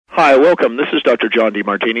Hi, welcome. This is Dr. John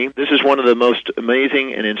DeMartini. This is one of the most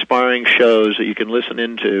amazing and inspiring shows that you can listen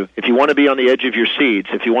into. If you want to be on the edge of your seats,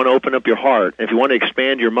 if you want to open up your heart, if you want to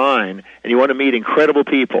expand your mind, and you want to meet incredible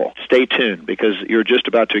people, stay tuned because you're just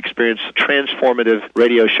about to experience a transformative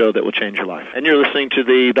radio show that will change your life. And you're listening to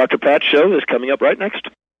the Dr. Pat Show that's coming up right next.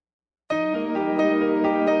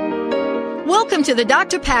 Welcome to the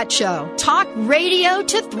Dr. Pat Show. Talk radio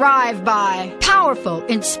to thrive by. Powerful,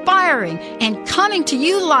 inspiring, and coming to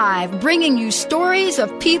you live, bringing you stories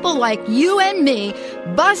of people like you and me,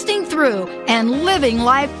 busting through and living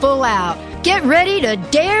life full out. Get ready to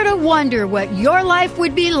dare to wonder what your life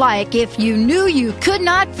would be like if you knew you could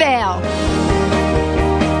not fail.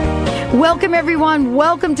 Welcome, everyone.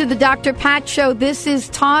 Welcome to the Dr. Pat Show. This is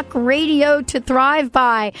Talk Radio to Thrive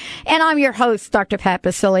By. And I'm your host, Dr. Pat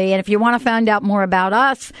Basile. And if you want to find out more about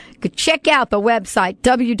us, you could check out the website,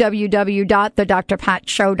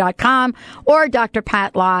 www.thedrpatshow.com or Dr.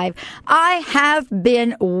 Pat Live. I have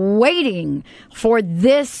been waiting for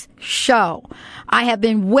this show. I have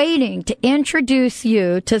been waiting to introduce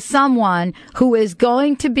you to someone who is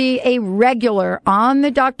going to be a regular on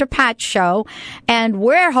the Dr. Pat Show, and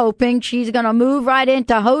we're hoping she's going to move right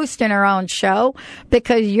into hosting her own show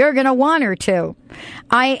because you're going to want her to.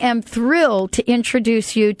 I am thrilled to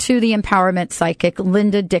introduce you to the empowerment psychic,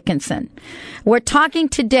 Linda Dickinson. We're talking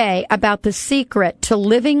today about the secret to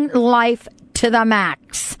living life to the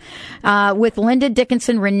max with Linda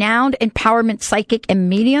Dickinson, renowned empowerment psychic and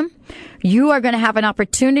medium. You are going to have an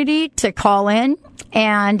opportunity to call in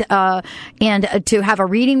and to have a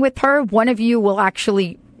reading with her. One of you will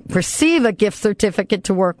actually receive a gift certificate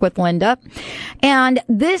to work with Linda. And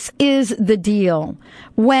this is the deal.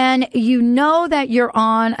 When you know that you're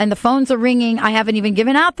on and the phones are ringing, I haven't even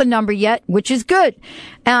given out the number yet, which is good.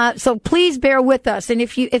 So please bear with us. And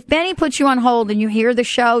if Benny puts you on hold and you hear the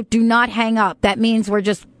show, do not hang up. That means we're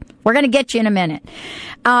going to get you in a minute.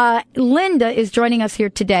 Linda is joining us here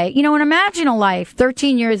today. You know, and imagine a life,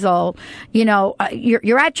 13 years old,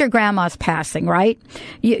 you're at your grandma's passing, right?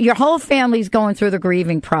 Your whole family's going through the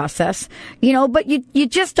grieving process, but you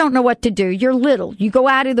just don't know what to do. You're little. You go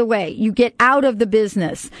out of the way. You get out of the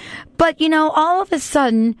business. But, all of a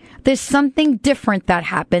sudden, there's something different that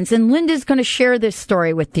happens. And Linda's going to share this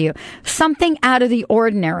story with you. Something out of the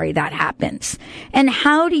ordinary that happens. And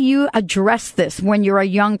how do you address this when you're a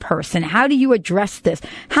young person? How do you address this?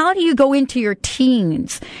 How do you go into your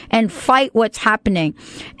teens and fight what's happening?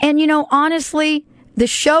 And, honestly, the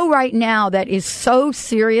show right now that is so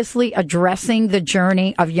seriously addressing the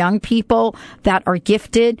journey of young people that are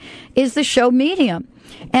gifted is the show Medium.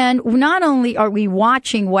 And not only are we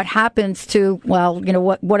watching what happens to,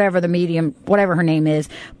 whatever the medium, whatever her name is,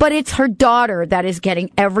 but it's her daughter that is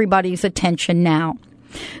getting everybody's attention now.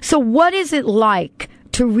 So what is it like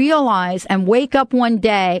to realize and wake up one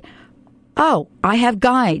day, oh, I have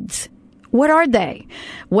guides? What are they?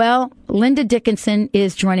 Well, Linda Dickinson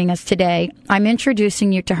is joining us today. I'm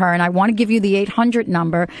introducing you to her, and I want to give you the 800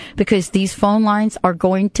 number because these phone lines are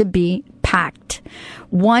going to be packed.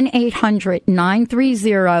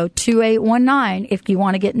 1-800-930-2819 if you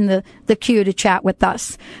want to get in the queue to chat with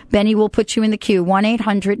us. Benny will put you in the queue,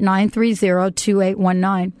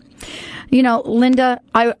 1-800-930-2819. Linda,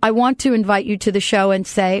 I want to invite you to the show and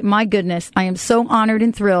say, my goodness, I am so honored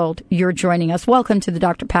and thrilled you're joining us. Welcome to the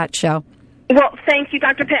Dr. Pat Show. Well, thank you,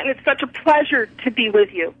 Dr. Pat, and it's such a pleasure to be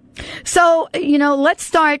with you. So, let's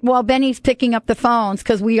start while Benny's picking up the phones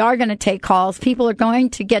because we are going to take calls. People are going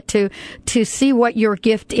to get to see what your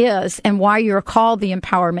gift is and why you're called the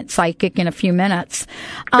empowerment psychic in a few minutes.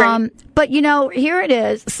 But, here it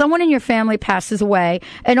is. Someone in your family passes away,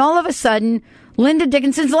 and all of a sudden, Linda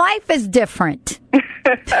Dickinson's life is different.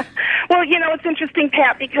 Well, it's interesting,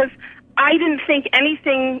 Pat, because I didn't think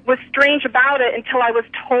anything was strange about it until I was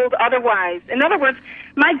told otherwise. In other words,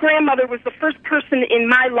 my grandmother was the first person in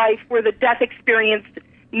my life where the death experience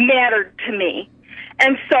mattered to me.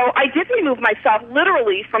 And so I did remove myself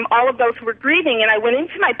literally from all of those who were grieving, and I went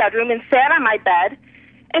into my bedroom and sat on my bed,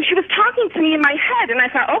 and she was talking to me in my head, and I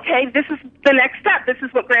thought, okay, this is the next step. This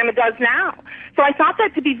is what Grandma does now. So I thought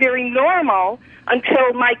that to be very normal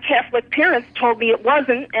until my Catholic parents told me it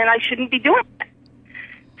wasn't, and I shouldn't be doing it.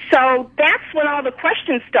 So that's when all the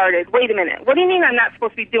questions started. Wait a minute. What do you mean I'm not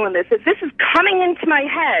supposed to be doing this? If this is coming into my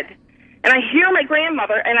head, and I hear my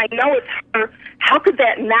grandmother, and I know it's her, how could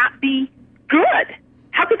that not be good?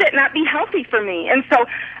 How could that not be healthy for me? And so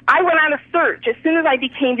I went on a search. As soon as I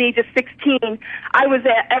became the age of 16, I was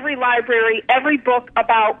at every library, every book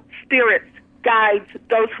about spirits, guides,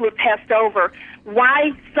 those who had passed over,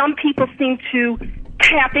 why some people seem to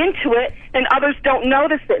tap into it and others don't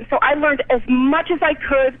notice it. So I learned as much as I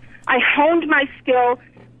could. I honed my skill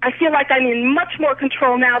I feel like I'm in much more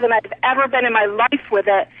control now than I've ever been in my life with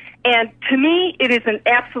it. And to me, it is an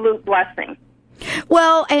absolute blessing.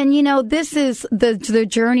 Well, and this is the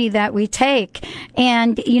journey that we take.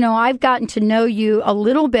 And, I've gotten to know you a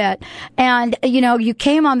little bit. And, you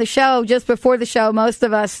came on the show just before the show. Most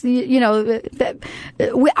of us, I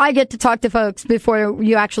get to talk to folks before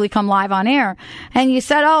you actually come live on air. And you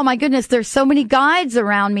said, oh my goodness, there's so many guides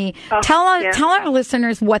around me. Tell our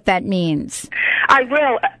listeners what that means. I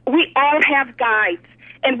will. We all have guides.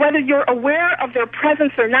 And whether you're aware of their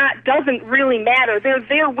presence or not doesn't really matter. They're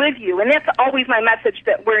there with you. And that's always my message,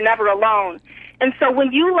 that we're never alone. And so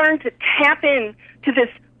when you learn to tap in to this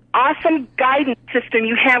awesome guidance system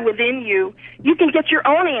you have within you, you can get your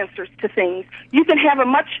own answers to things. You can have a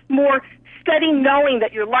much more steady knowing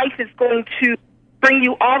that your life is going to bring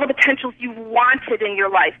you all the potentials you've wanted in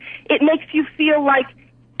your life. It makes you feel like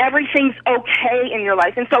everything's okay in your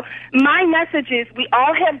life. And so my message is, we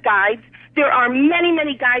all have guides. There are many,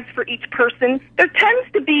 many guides for each person. There tends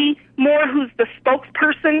to be more who's the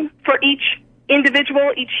spokesperson for each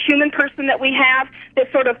individual, each human person that we have, that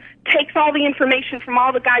sort of takes all the information from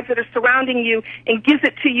all the guides that are surrounding you and gives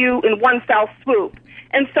it to you in one fell swoop.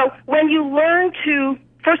 And so when you learn to,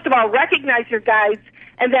 first of all, recognize your guides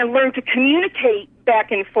and then learn to communicate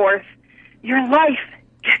back and forth, your life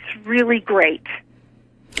gets really great.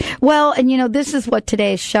 Well, and this is what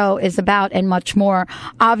today's show is about and much more.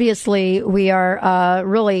 Obviously, we are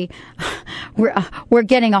we're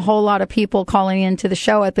getting a whole lot of people calling into the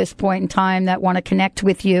show at this point in time that want to connect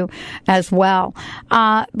with you as well.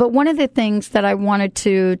 But one of the things that I wanted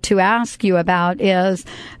to ask you about is,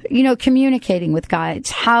 communicating with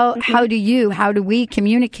guides. How do we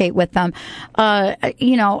communicate with them?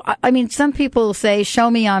 Some people say, show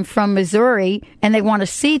me I'm from Missouri, and they want to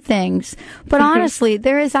see things. But honestly,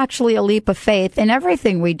 there is actually a leap of faith in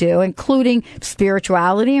everything we do, including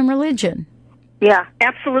spirituality and religion. Yeah,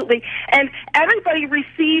 absolutely. And everybody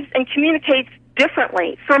receives and communicates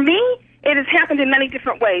differently. For me, it has happened in many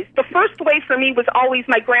different ways. The first way for me was always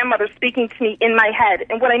my grandmother speaking to me in my head.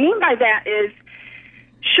 And what I mean by that is,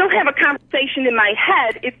 she'll have a conversation in my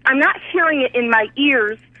head. I'm not hearing it in my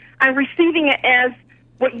ears. I'm receiving it as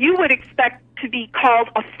what you would expect to be called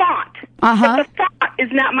a thought. Uh-huh. But the thought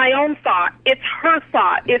is not my own thought. It's her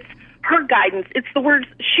thought. It's her guidance. It's the words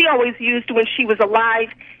she always used when she was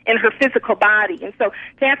alive in her physical body. And so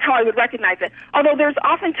that's how I would recognize it. Although there's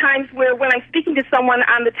often times where when I'm speaking to someone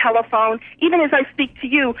on the telephone, even as I speak to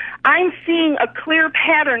you, I'm seeing a clear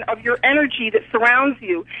pattern of your energy that surrounds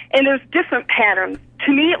you. And there's different patterns.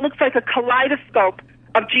 To me, it looks like a kaleidoscope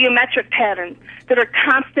of geometric patterns that are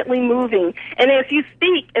constantly moving. And as you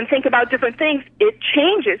speak and think about different things, it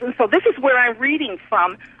changes. And so this is where I'm reading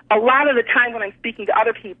from a lot of the time when I'm speaking to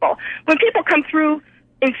other people. When people come through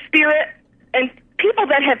in spirit, and people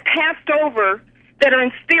that have passed over that are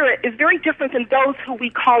in spirit is very different than those who we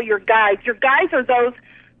call your guides. Your guides are those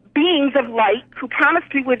beings of light who promise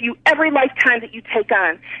to be with you every lifetime that you take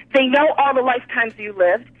on. They know all the lifetimes you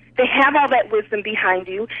lived. They have all that wisdom behind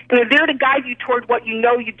you, and they're there to guide you toward what you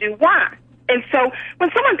know you do want. And so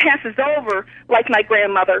when someone passes over, like my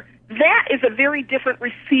grandmother, that is a very different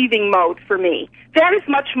receiving mode for me. That is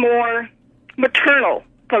much more maternal,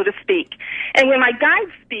 so to speak. And when my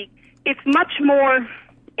guides speak, it's much more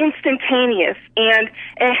instantaneous, and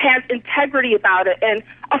it has integrity about it and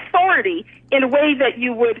authority in a way that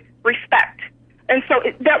you would respect. And so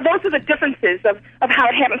those are the differences of how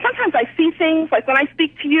it happens. Sometimes I see things, like when I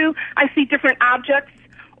speak to you, I see different objects,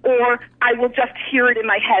 or I will just hear it in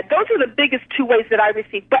my head. Those are the biggest two ways that I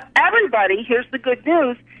receive. But everybody, here's the good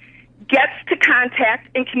news, gets to contact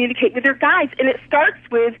and communicate with their guides. And it starts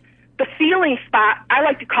with the feeling spot, I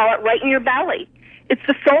like to call it, right in your belly. It's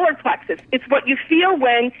the solar plexus. It's what you feel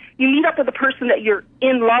when you meet up with a person that you're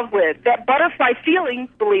in love with. That butterfly feeling,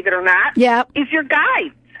 believe it or not, is your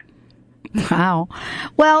guide. Wow.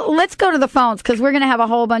 Well, let's go to the phones, because we're going to have a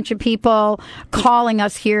whole bunch of people calling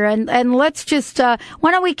us here. And let's just,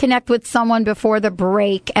 why don't we connect with someone before the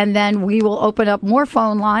break, and then we will open up more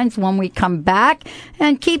phone lines when we come back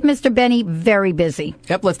and keep Mr. Benny very busy.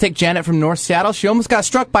 Yep, let's take Janet from North Seattle. She almost got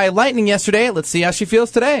struck by lightning yesterday. Let's see how she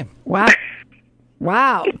feels today.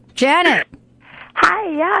 Wow. Janet.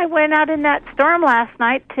 Hi, yeah, I went out in that storm last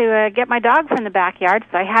night to get my dog from the backyard,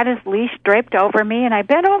 so I had his leash draped over me, and I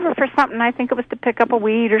bent over for something. I think it was to pick up a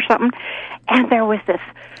weed or something, and there was this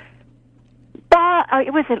ball,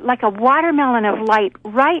 it was like a watermelon of light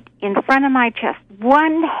right in front of my chest,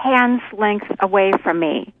 1 hand's length away from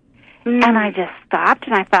me. And I just stopped,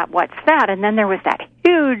 and I thought, what's that? And then there was that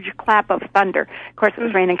huge clap of thunder. Of course, it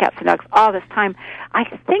was raining cats and dogs all this time. I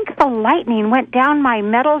think the lightning went down my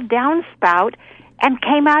metal downspout and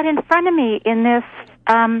came out in front of me in this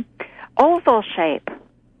oval shape.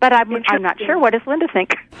 But I'm not sure. What does Linda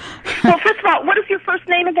think? Well, first of all, what is your first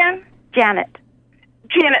name again? Janet.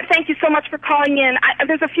 Janet, thank you so much for calling in.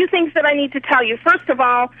 There's a few things that I need to tell you. First of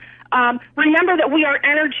all, remember that we are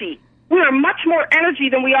energy. We are much more energy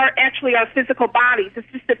than we are actually our physical bodies. It's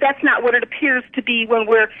just that that's not what it appears to be when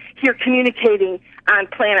we're here communicating on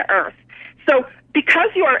planet Earth. So because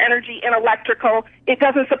you are energy and electrical, it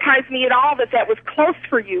doesn't surprise me at all that that was close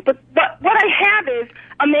for you. But what I have is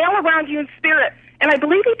a male around you in spirit, and I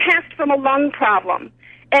believe he passed from a lung problem.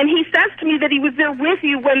 And he says to me that he was there with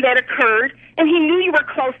you when that occurred, and he knew you were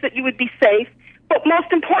close, that you would be safe. But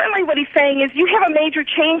most importantly, what he's saying is you have a major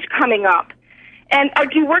change coming up. And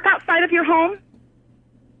do you work outside of your home?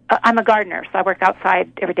 I'm a gardener, so I work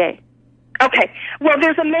outside every day. Okay. Well,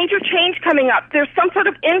 there's a major change coming up. There's some sort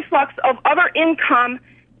of influx of other income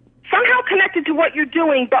somehow connected to what you're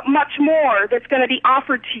doing, but much more that's going to be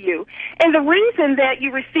offered to you. And the reason that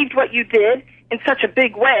you received what you did in such a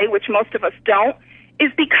big way, which most of us don't,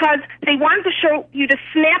 is because they wanted to show you to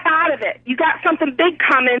snap out of it. You got something big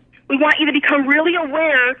coming. We want you to become really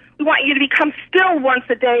aware. We want you to become still once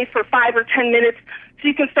a day for 5 or 10 minutes so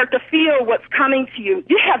you can start to feel what's coming to you.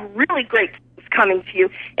 You have really great things coming to you.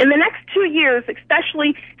 In the next 2 years,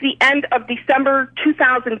 especially the end of December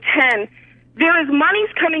 2010, there is monies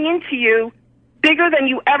coming into you bigger than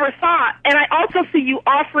you ever thought. And I also see you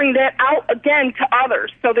offering that out again to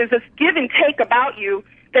others. So there's this give and take about you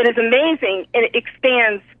that is amazing, and it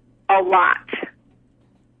expands a lot.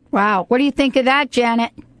 Wow. What do you think of that,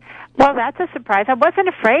 Janet? Well, that's a surprise. I wasn't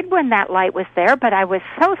afraid when that light was there, but I was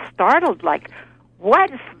so startled, like,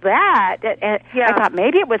 what's that? I thought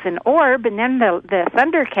maybe it was an orb, and then the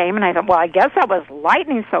thunder came, and I thought, well, I guess that was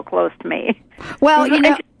lightning so close to me. Well, you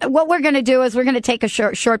know, what we're going to do is we're going to take a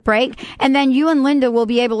short break, and then you and Linda will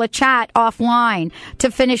be able to chat offline to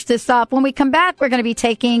finish this up. When we come back, we're going to be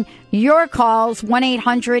taking your calls,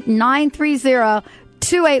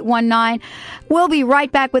 1-800-930-2819. We'll be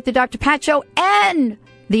right back with the Dr. Pat Show and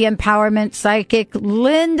the empowerment psychic,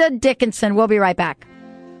 Linda Dickinson. We'll be right back.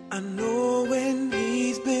 I know when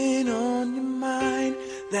he's been on your mind,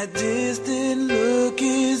 that distant look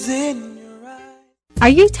is in your eye. Are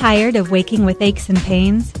you tired of waking with aches and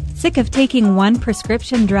pains? Sick of taking one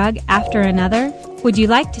prescription drug after another? Would you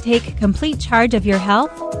like to take complete charge of your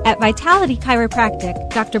health? At Vitality Chiropractic,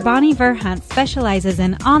 Dr. Bonnie Verhunt specializes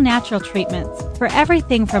in all-natural treatments for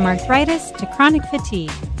everything from arthritis to chronic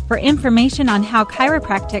fatigue. For information on how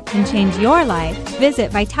chiropractic can change your life,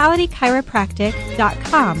 visit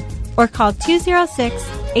vitalitychiropractic.com or call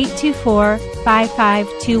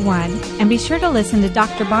 206-824-5521. And be sure to listen to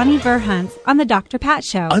Dr. Bonnie Verhunt on The Dr. Pat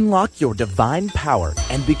Show. Unlock your divine power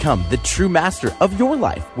and become the true master of your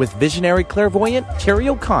life with visionary clairvoyant Carrie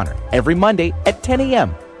O'Connor every Monday at 10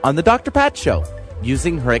 a.m. on The Dr. Pat Show.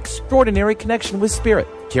 Using her extraordinary connection with Spirit,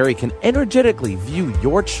 Carrie can energetically view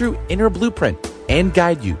your true inner blueprint and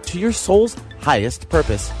guide you to your soul's highest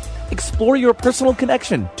purpose. Explore your personal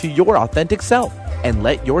connection to your authentic self and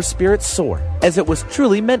let your spirit soar as it was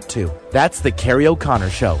truly meant to. That's The Carrie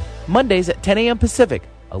O'Connor Show, Mondays at 10 a.m. Pacific,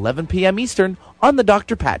 11 p.m. Eastern on The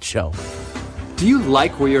Dr. Pat Show. Do you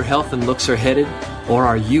like where your health and looks are headed? Or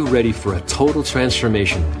are you ready for a total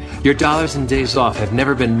transformation? Your dollars and days off have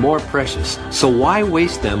never been more precious, so why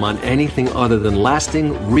waste them on anything other than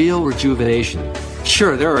lasting, real rejuvenation?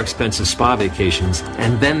 Sure, there are expensive spa vacations,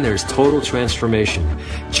 and then there's total transformation.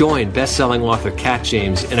 Join best-selling author Kat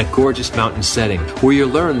James in a gorgeous mountain setting where you'll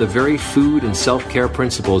learn the very food and self-care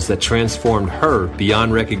principles that transformed her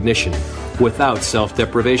beyond recognition without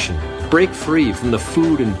self-deprivation. Break free from the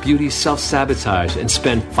food and beauty self-sabotage and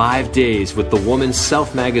spend 5 days with the woman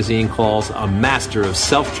Self magazine calls a master of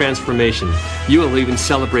self-transformation. You will even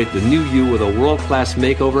celebrate the new you with a world-class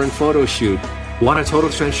makeover and photo shoot. Want a total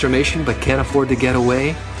transformation but can't afford to get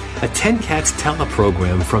away? Attend Kat's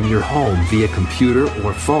teleprogram from your home via computer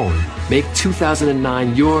or phone. Make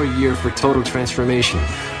 2009 your year for total transformation.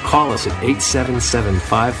 Call us at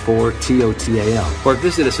 877-54-TOTAL or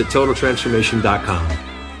visit us at totaltransformation.com.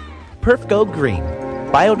 Perf Go Green.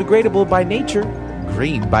 Biodegradable by nature,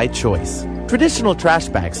 green by choice. Traditional trash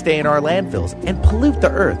bags stay in our landfills and pollute the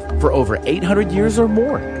earth for over 800 years or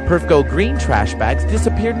more. Perf Go Green trash bags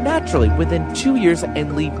disappear naturally within 2 years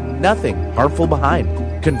and leave nothing harmful behind.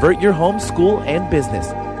 Convert your home, school, and business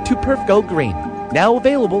to Perf Go Green. Now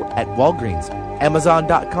available at Walgreens,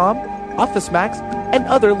 Amazon.com, OfficeMax, and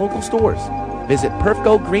other local stores. Visit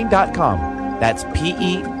perfgogreen.com. That's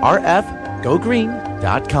PERF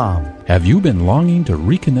GoGreen.com. Have you been longing to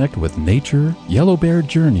reconnect with nature? Yellow Bear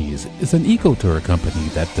Journeys is an eco-tour company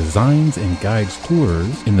that designs and guides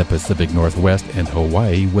tours in the Pacific Northwest and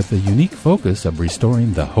Hawaii with a unique focus of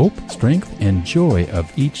restoring the hope, strength, and joy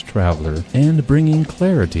of each traveler and bringing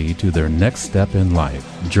clarity to their next step in life.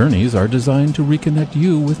 Journeys are designed to reconnect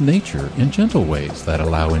you with nature in gentle ways that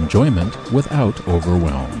allow enjoyment without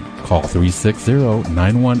overwhelm. Call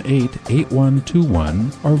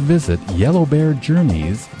 360-918-8121 or visit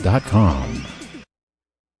yellowbearjourneys.com.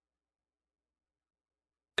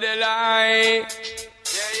 The light.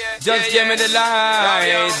 Just give me the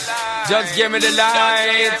light. Just give me the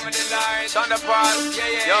light.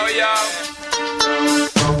 Yo, yo.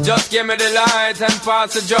 Just give me the light and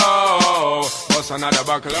pass the Joe.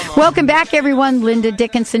 Welcome back, everyone. Linda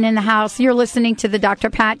Dickinson in the house. You're listening to the Dr.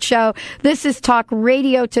 Pat Show. This is Talk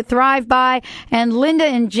Radio to Thrive By. And Linda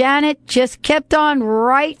and Janet just kept on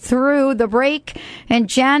right through the break. And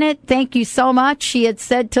Janet, thank you so much. She had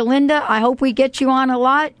said to Linda, I hope we get you on a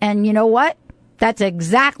lot. And you know what? That's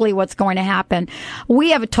exactly what's going to happen. We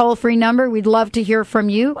have a toll-free number. We'd love to hear from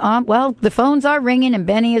you. Well, the phones are ringing and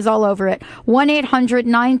Benny is all over it.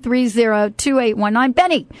 1-800-930-2819.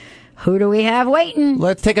 Benny, who do we have waiting?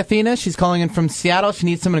 Let's take Athena. She's calling in from Seattle. She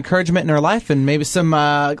needs some encouragement in her life and maybe some,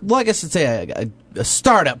 I guess it's a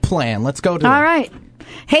startup plan. Let's go to All her. right.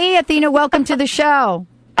 Hey, Athena, welcome to the show.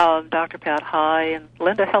 Dr. Pat, hi, and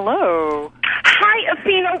Linda, hello. Hi,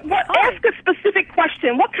 Athena. Ask a specific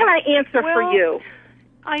question. What can I answer for you?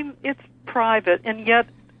 It's private, and yet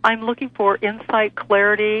I'm looking for insight,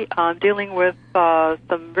 clarity. I'm dealing with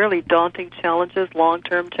some really daunting challenges,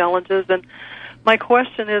 long-term challenges, and my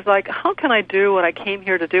question is, how can I do what I came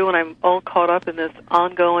here to do when I'm all caught up in this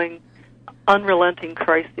ongoing, unrelenting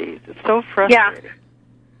crises? It's so frustrating. Yeah.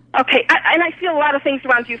 Okay, and I feel a lot of things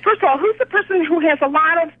around you. First of all, who's the person who has a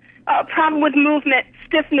lot of problem with movement,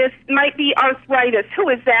 stiffness, might be arthritis? Who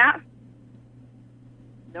is that?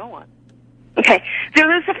 No one. Okay,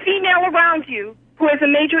 there is a female around you who has a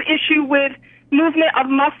major issue with movement of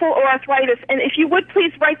muscle or arthritis, and if you would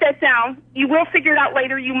please write that down. You will figure it out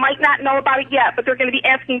later. You might not know about it yet, but they're going to be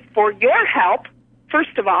asking for your help,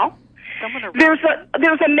 first of all. There's a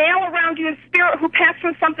male around you in spirit who passed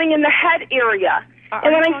from something in the head area.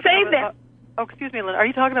 And when I say that... excuse me, Lynn, are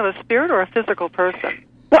you talking about a spirit or a physical person?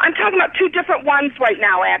 Well, I'm talking about two different ones right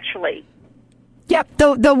now, actually. Yep,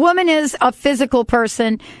 the woman is a physical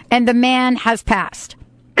person, and the man has passed.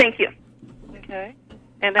 Thank you. Okay.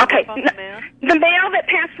 And then what about the man? The male that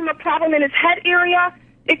passed from a problem in his head area,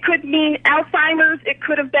 it could mean Alzheimer's, it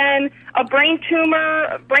could have been a brain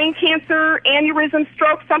tumor, brain cancer, aneurysm,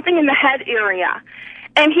 stroke, something in the head area.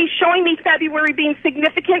 And he's showing me February being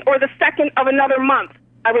significant or the second of another month.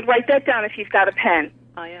 I would write that down if you've got a pen.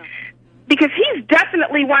 I am. Because he's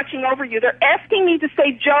definitely watching over you. They're asking me to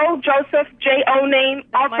say Joe, Joseph, J-O name,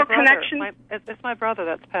 also connection. It's my brother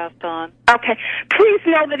that's passed on. Okay. Please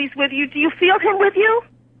know that he's with you. Do you feel him with you?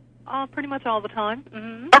 Pretty much all the time.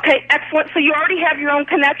 Mm-hmm. Okay, excellent. So you already have your own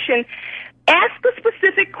connection. Ask a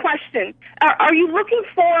specific question. Are you looking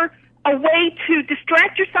for a way to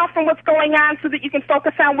distract yourself from what's going on so that you can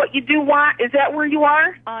focus on what you do want? Is that where you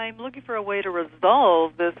are? I'm looking for a way to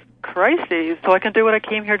resolve this crisis so I can do what I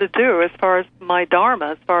came here to do as far as my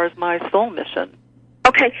dharma, as far as my soul mission.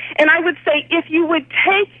 Okay, and I would say if you would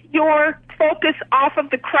take your focus off of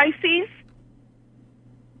the crises,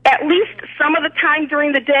 at least some of the time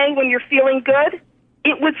during the day when you're feeling good,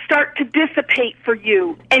 it would start to dissipate for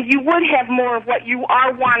you, and you would have more of what you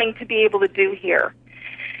are wanting to be able to do here.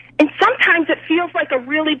 And sometimes it feels like a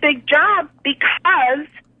really big job because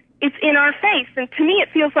it's in our face. And to me, it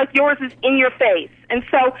feels like yours is in your face. And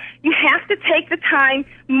so you have to take the time,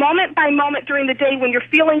 moment by moment during the day when you're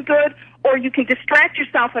feeling good, or you can distract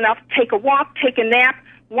yourself enough, take a walk, take a nap,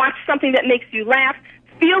 watch something that makes you laugh,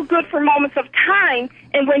 feel good for moments of time.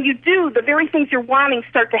 And when you do, the very things you're wanting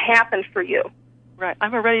start to happen for you. Right.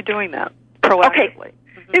 I'm already doing that proactively. Okay.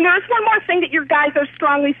 Mm-hmm. And there's one more thing that your guys are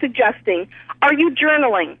strongly suggesting. Are you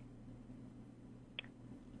journaling?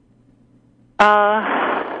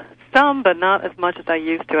 Some, but not as much as I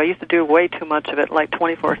used to. I used to do way too much of it, like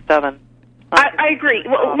 24/7. I agree.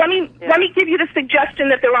 Well, let me give you the suggestion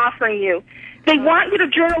that they're offering you. They want you to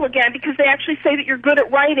journal again because they actually say that you're good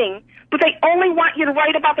at writing, but they only want you to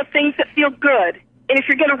write about the things that feel good. And if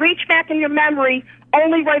you're going to reach back in your memory,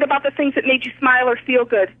 only write about the things that made you smile or feel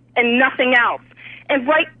good and nothing else. And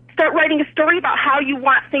start writing a story about how you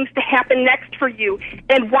want things to happen next for you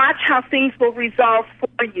and watch how things will resolve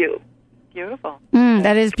for you. Beautiful.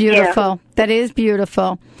 That is beautiful. Yeah. That is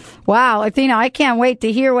beautiful. Wow, Athena, I can't wait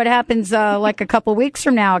to hear what happens like a couple weeks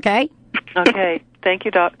from now, okay? Okay. Thank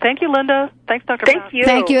you, Doc. Thank you, Linda. Thanks, Dr. Thank Pat. you.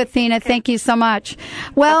 Thank you, Athena. Okay. Thank you so much.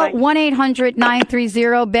 Well,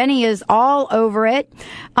 1-800-930. Benny is all over it.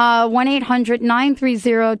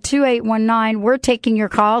 1-800-930-2819. We're taking your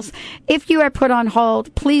calls. If you are put on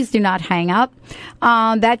hold, please do not hang up.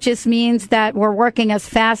 That just means that we're working as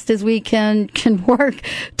fast as we can work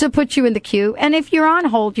to put you in the queue. And if you're on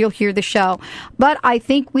hold, you'll hear the show. But I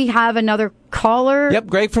think we have another caller. Yep,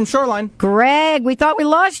 Greg from Shoreline. Greg, we thought we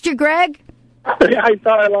lost you, Greg. Yeah, I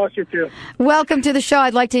thought I lost you too. Welcome to the show.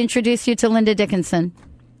 I'd like to introduce you to Linda Dickinson.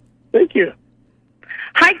 Thank you.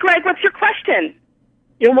 Hi, Greg. What's your question?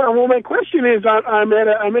 My question is, I'm at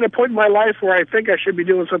a point in my life where I think I should be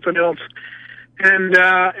doing something else, and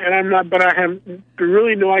I'm not. But I have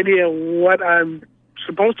really no idea what I'm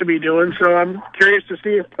supposed to be doing. So I'm curious to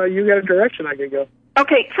see if you got a direction I could go.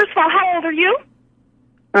 Okay. First of all, how old are you?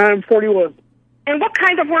 I'm 41. And what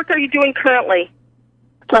kind of work are you doing currently?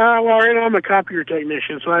 Well, right now I'm a copier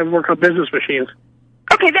technician, so I work on business machines.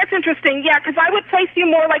 Okay, that's interesting. Yeah, because I would place you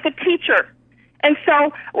more like a teacher. And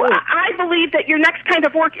so I believe that your next kind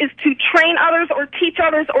of work is to train others or teach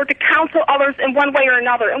others or to counsel others in one way or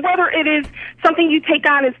another. And whether it is something you take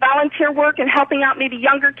on as volunteer work and helping out maybe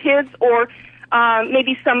younger kids or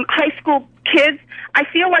maybe some high school kids, I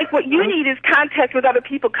feel like what you need is contact with other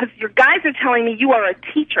people because your guys are telling me you are a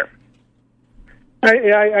teacher.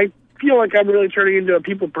 I feel like I'm really turning into a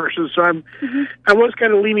people person, so I was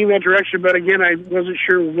kind of leaning that direction, but again, I wasn't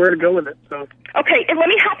sure where to go with it. So okay, and let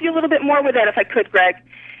me help you a little bit more with that, if I could, Greg.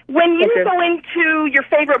 When you go into your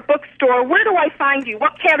favorite bookstore, where do I find you?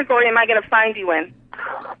 What category am I going to find you in?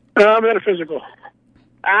 Metaphysical.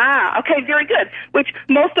 Ah, okay, very good. Which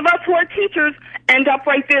most of us who are teachers end up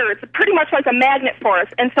right there. It's pretty much like a magnet for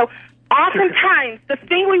us, and so oftentimes the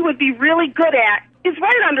thing we would be really good at is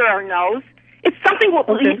right under our nose. It's something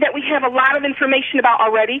that we have a lot of information about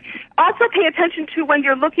already. Also pay attention to when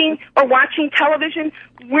you're looking or watching television,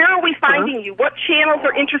 where are we finding you? What channels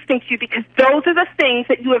are interesting to you? Because those are the things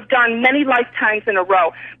that you have done many lifetimes in a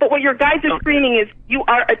row. But what your guys are screaming is you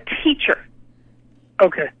are a teacher.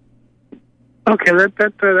 Okay. Okay,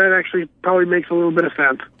 that actually probably makes a little bit of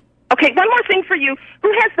sense. Okay, one more thing for you.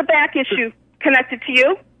 Who has the back issue connected to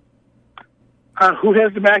you? Who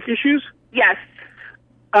has the back issues? Yes.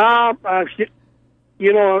 In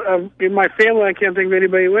my family, I can't think of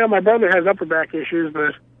anybody. Well, my brother has upper back issues,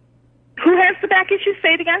 but who has the back issues?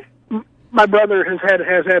 Say it again. My brother has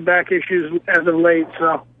had back issues as of late.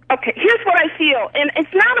 So okay, here's what I feel, and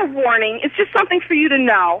it's not a warning. It's just something for you to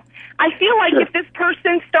know. I feel like if this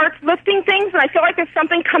person starts lifting things, and I feel like there's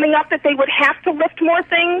something coming up that they would have to lift more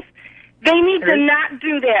things. They need to not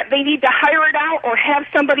do that. They need to hire it out or have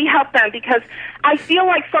somebody help them because I feel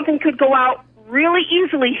like something could go out really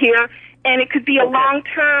easily here, and it could be a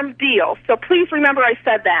long-term deal. So please remember I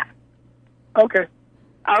said that. Okay.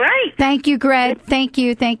 All right. Thank you, Greg. Thank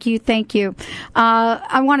you.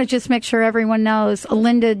 I want to just make sure everyone knows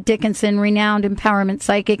Linda Dickinson, renowned empowerment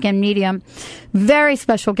psychic and medium, very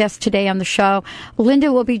special guest today on the show.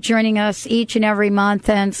 Linda will be joining us each and every month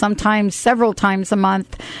and sometimes several times a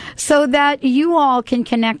month so that you all can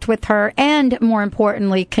connect with her and, more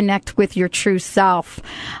importantly, connect with your true self.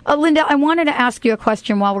 Linda, I wanted to ask you a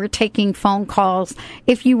question while we're taking phone calls.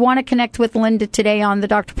 If you want to connect with Linda today on the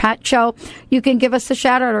Dr. Pat Show, you can give us a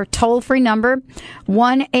shout out or toll-free number,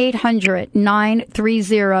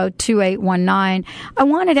 1-800-930-2819. I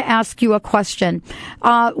wanted to ask you a question.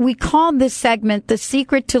 We called this segment The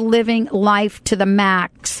Secret to Living Life to the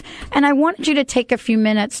Max. And I wanted you to take a few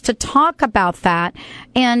minutes to talk about that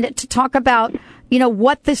and to talk about,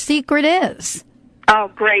 what the secret is.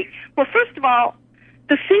 Oh, great. Well, first of all,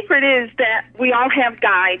 the secret is that we all have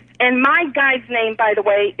guides. And my guide's name, by the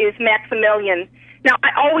way, is Maximilian. Now,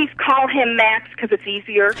 I always call him Max because it's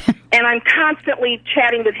easier, and I'm constantly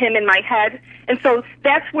chatting with him in my head. And so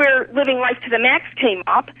that's where Living Life to the Max came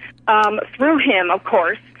up, through him, of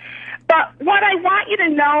course. But what I want you to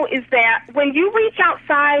know is that when you reach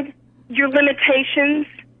outside your limitations,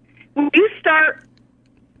 when you start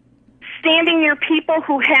standing near people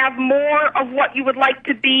who have more of what you would like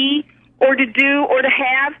to be or to do or to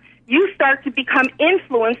have, you start to become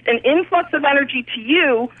influenced, an influx of energy to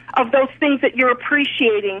you of those things that you're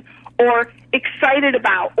appreciating or excited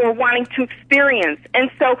about or wanting to experience. And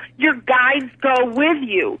so your guides go with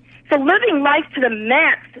you. So living life to the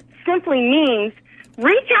max simply means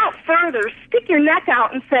reach out further, stick your neck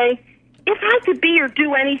out and say, if I could be or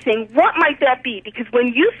do anything, what might that be? Because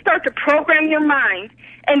when you start to program your mind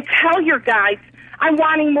and tell your guides, I'm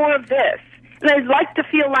wanting more of this, and I'd like to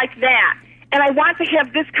feel like that, and I want to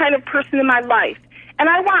have this kind of person in my life, And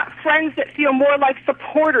I want friends that feel more like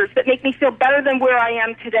supporters, that make me feel better than where I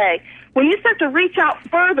am today. When you start to reach out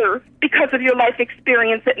further because of your life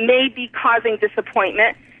experience that may be causing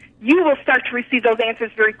disappointment, you will start to receive those answers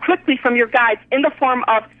very quickly from your guides in the form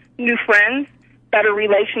of new friends, better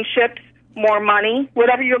relationships, more money,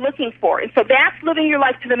 whatever you're looking for. And so that's living your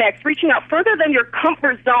life to the max, reaching out further than your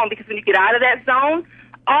comfort zone, because when you get out of that zone,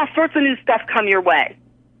 all sorts of new stuff come your way.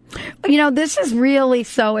 You know, this is really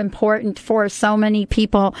so important for so many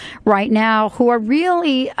people right now who are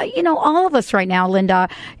really, you know, all of us right now, Linda,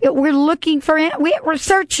 we're looking for, we're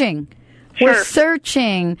searching. Sure. We're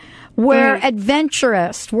searching. We're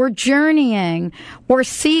adventurous. We're journeying. We're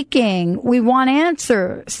seeking. We want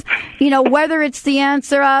answers. You know, whether it's the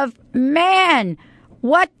answer of, man,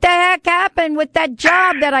 what the heck happened with that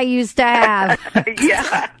job that I used to have?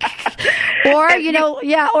 Yeah. Or, you know,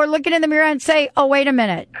 or looking in the mirror and say, oh, wait a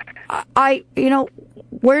minute.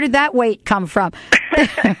 Where did that weight come from? Came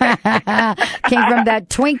from that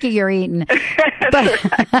Twinkie you're eating.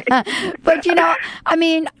 But you know, I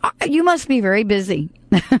mean, you must be very busy.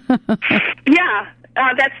 Yeah.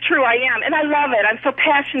 That's true. I am. And I love it. I'm so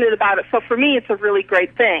passionate about it. So for me, it's a really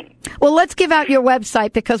great thing. Well, let's give out your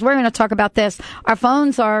website because we're going to talk about this. Our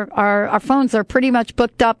phones are pretty much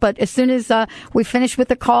booked up, but as soon as we finish with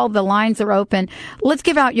the call, the lines are open. Let's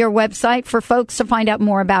give out your website for folks to find out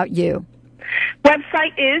more about you.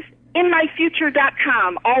 Website is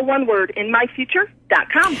inmyfuture.com. All one word,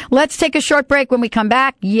 inmyfuture.com. Let's take a short break. When we come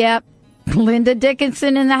back, Linda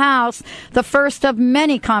Dickinson in the house. The first of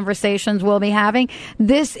many conversations we'll be having.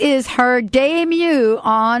 This is her debut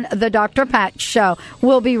on the Dr. Pat Show.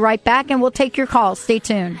 We'll be right back and we'll take your calls. Stay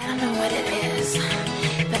tuned. I don't know what it is,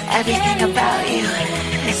 but everything about you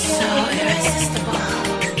is so irresistible.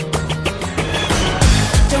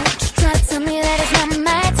 Don't you try to tell me that it's not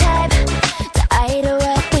my type to idle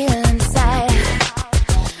what I feel inside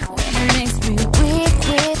when it makes me weak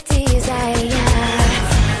with desire.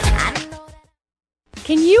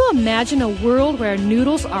 Can you imagine a world where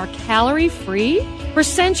noodles are calorie-free? For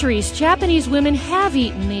centuries, Japanese women have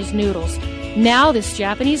eaten these noodles. Now this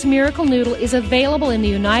Japanese miracle noodle is available in the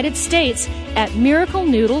United States at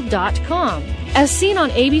miraclenoodle.com. As seen on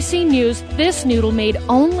ABC News, this noodle made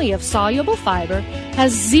only of soluble fiber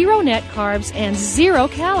has 0 net carbs and 0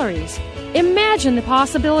 calories. Imagine the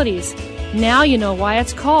possibilities. Now you know why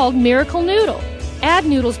it's called Miracle Noodle. Add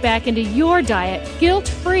noodles back into your diet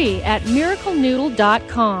guilt-free at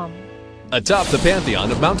miraclenoodle.com. Atop the pantheon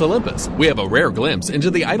of Mount Olympus, we have a rare glimpse into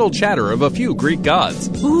the idle chatter of a few Greek gods.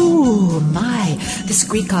 Ooh, my. This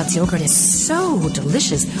Greek god's yogurt is so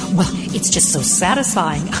delicious. Well, it's just so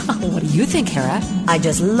satisfying. What do you think, Hera? I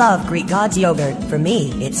just love Greek god's yogurt. For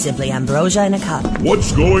me, it's simply ambrosia in a cup.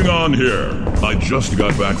 What's going on here? I just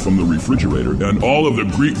got back from the refrigerator, and all of the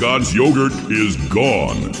Greek god's yogurt is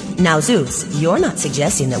gone. Now, Zeus, you're not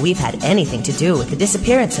suggesting that we've had anything to do with the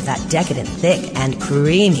disappearance of that decadent, thick, and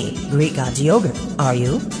creamy Greek god's yogurt, are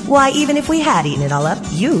you? Why, even if we had eaten it all up,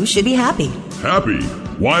 you should be happy. Happy?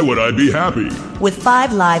 Why would I be happy? With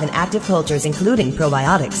 5 live and active cultures, including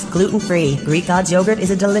probiotics, gluten-free, Greek god's yogurt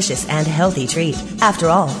is a delicious and healthy treat. After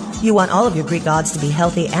all, you want all of your Greek gods to be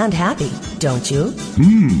healthy and happy, don't you?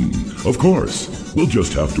 Of course. We'll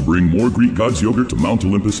just have to bring more Greek God's yogurt to Mount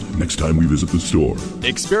Olympus next time we visit the store.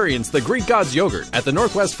 Experience the Greek God's yogurt at the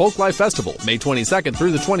Northwest Folklife Festival, May 22nd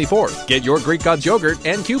through the 24th. Get your Greek God's yogurt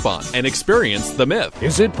and coupon and experience the myth.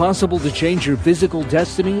 Is it possible to change your physical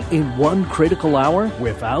destiny in one critical hour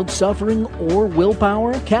without suffering or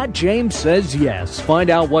willpower? Kat James says yes. Find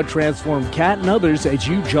out what transformed Kat and others as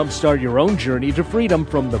you jumpstart your own journey to freedom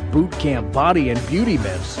from the boot camp body and beauty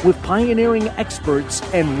myths. With pioneering experts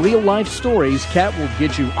and real-life stories, Kat will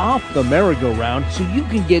get you off the merry-go-round so you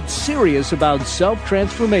can get serious about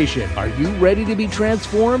self-transformation. Are you ready to be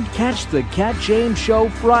transformed? Catch the Kat James Show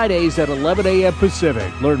Fridays at 11 a.m.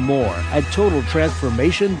 Pacific. Learn more at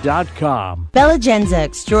TotalTransformation.com. Bella Genza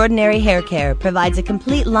Extraordinary Hair Care provides a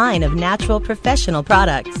complete line of natural professional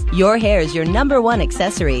products. Your hair is your #1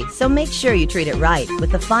 accessory, so make sure you treat it right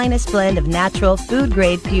with the finest blend of natural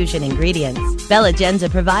food-grade fusion ingredients. Bella Genza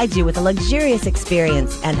provides you with a luxurious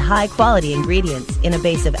experience and high-quality ingredients in a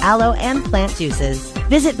base of aloe and plant juices.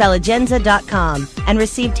 Visit bellagenza.com and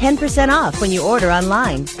receive 10% off when you order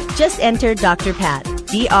online. Just enter Dr. Pat,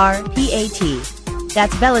 DRPAT.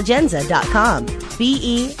 That's bellagenza.com,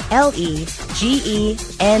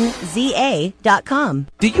 BELLEGENZA.com.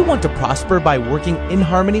 Do you want to prosper by working in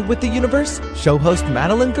harmony with the universe? Show host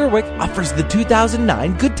Madeline Gerwick offers the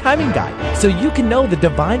 2009 Good Timing Guide so you can know the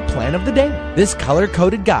divine plan of the day. This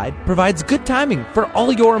color-coded guide provides good timing for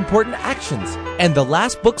all your important actions, and the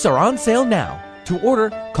last books are on sale now. To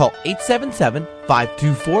order, call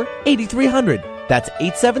 877-524-8300. That's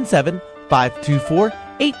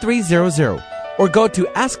 877-524-8300. Or go to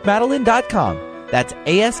AskMadeline.com. That's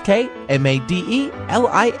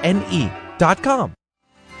AskMadeline.com.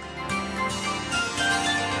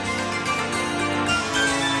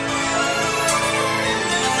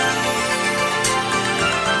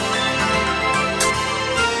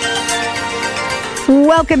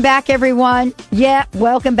 Welcome back, everyone. Yeah,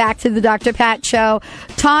 welcome back to the Dr. Pat Show.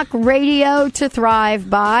 Talk radio to thrive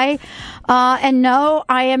by. And no,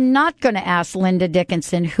 I am not going to ask Linda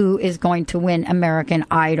Dickinson who is going to win American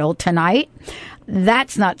Idol tonight.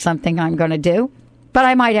 That's not something I'm going to do. But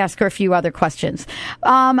I might ask her a few other questions.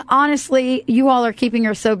 Honestly, you all are keeping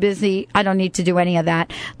her so busy, I don't need to do any of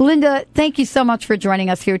that. Linda, thank you so much for joining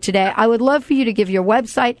us here today. I would love for you to give your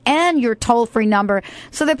website and your toll-free number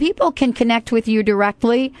so that people can connect with you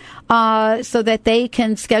directly, so that they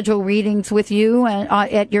can schedule readings with you and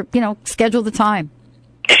at your, schedule the time.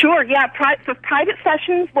 Sure, yeah. For private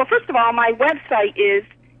sessions, well, first of all, my website is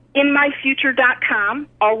inmyfuture.com,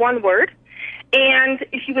 all one word. And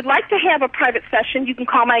if you would like to have a private session, you can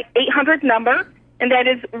call my 800 number, and that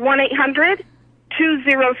is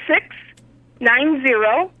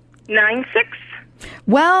 1-800-206-9096.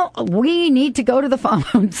 Well, we need to go to the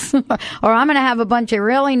phones, or I'm going to have a bunch of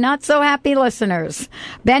really not so happy listeners.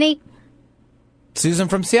 Benny? Susan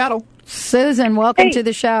from Seattle. Susan, welcome to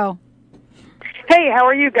the show. Hey, how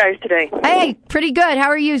are you guys today? Hey, pretty good. How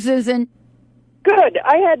are you, Susan? Good.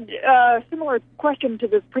 I had a similar question to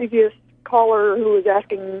the previous caller who was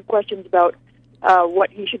asking questions about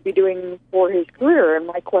what he should be doing for his career, and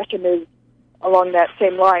my question is along that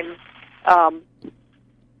same line.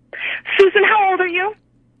 Susan, how old are you?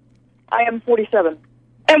 I am 47.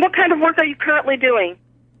 And what kind of work are you currently doing?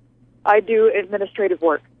 I do administrative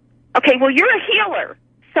work. Okay, well, you're a healer.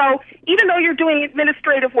 So even though you're doing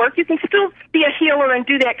administrative work, you can still be a healer and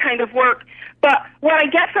do that kind of work. But what I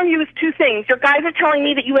get from you is two things. Your guys are telling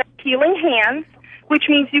me that you have healing hands, which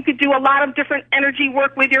means you could do a lot of different energy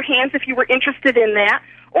work with your hands if you were interested in that.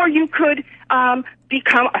 Or you could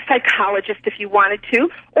become a psychologist if you wanted to.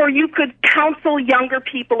 Or you could counsel younger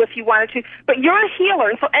people if you wanted to. But you're a healer,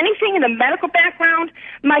 and so anything in the medical background,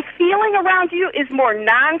 my feeling around you is more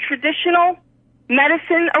non-traditional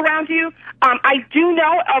medicine around you. I do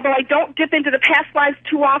know, although I don't dip into the past lives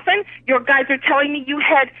too often, your guys are telling me you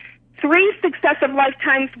had 3 successive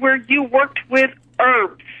lifetimes where you worked with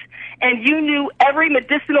herbs. And you knew every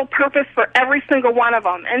medicinal purpose for every single one of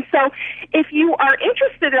them. And so if you are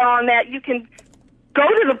interested in all that, you can go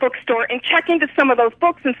to the bookstore and check into some of those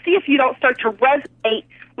books and see if you don't start to resonate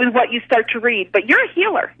with what you start to read. But you're a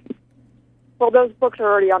healer. Well, those books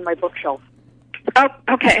are already on my bookshelf. Oh,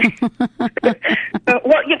 okay.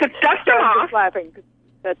 Well, you could dust them off. Just laughing.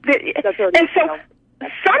 That's already, and so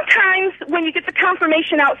sometimes when you get the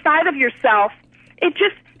confirmation outside of yourself, it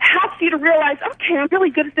just helps you to realize, okay, I'm really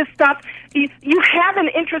good at this stuff. You have an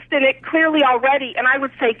interest in it clearly already, and I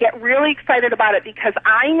would say get really excited about it, because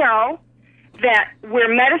I know that where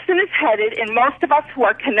medicine is headed, and most of us who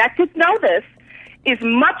are connected know this, is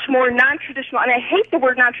much more non-traditional. And I hate the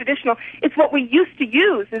word non-traditional. It's what we used to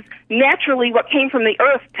use, is naturally what came from the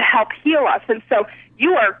earth to help heal us. And so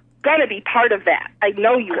you are going to be part of that. I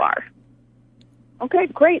know you are. Okay,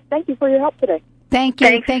 great. Thank you for your help today. Thank you.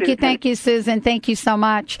 Thanks, thank Susan. you. Thank you, Susan. Thank you so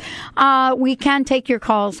much. We can take your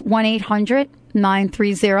calls,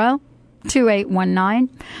 1-800-930-2819.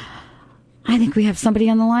 I think we have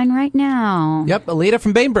somebody on the line right now. Yep, Alita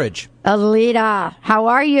from Bainbridge. Alita, how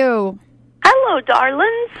are you? Hello,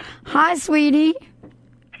 darlings. Hi, sweetie.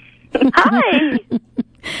 Hi.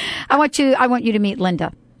 I want you to meet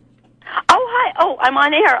Linda. Oh, hi. Oh, I'm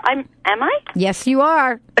on air. Am I? Yes, you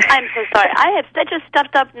are. I'm so sorry. I have such a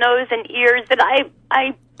stuffed up nose and ears that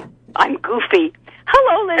I'm goofy.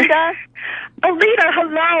 Hello, Linda. Alita,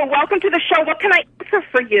 hello. Welcome to the show. What can I answer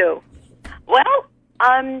for you? Well,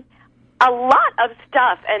 a lot of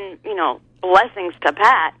stuff, and, blessings to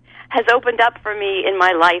Pat, has opened up for me in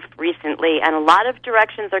my life recently, and a lot of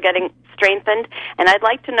directions are getting strengthened, and I'd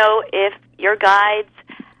like to know if your guides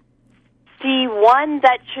see one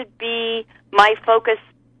that should be my focus,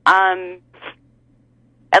 at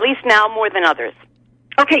least now more than others.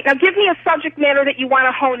 Okay, now give me a subject matter that you want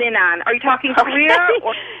to hone in on. Are you talking career?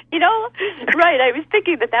 Or? Right, I was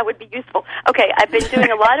thinking that would be useful. Okay, I've been doing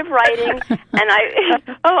a lot of writing, and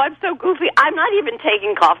I'm so goofy. I'm not even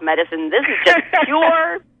taking cough medicine. This is just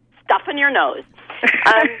pure stuff in your nose.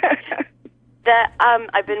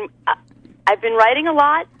 I've been writing a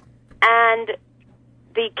lot, and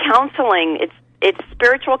the counseling, it's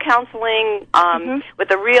spiritual counseling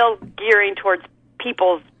with a real gearing towards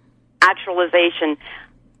people's actualization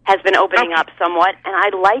has been opening up somewhat, and I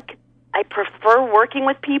prefer working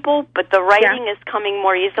with people, but the writing is coming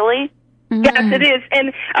more easily. Yes, it is.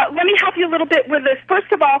 And let me help you a little bit with this.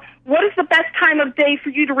 First of all, what is the best time of day for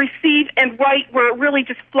you to receive and write where it really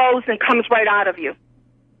just flows and comes right out of you?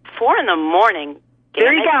 4 a.m.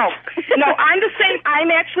 There you go. No, I'm the same.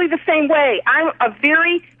 I'm actually the same way. I'm a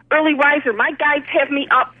very early riser. My guides have me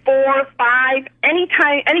up 4, 5, any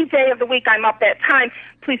day of the week. I'm up that time.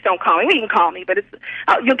 Please don't call me. You can call me, but it's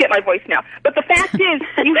you'll get my voice now. But the fact is,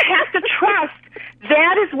 you have to trust.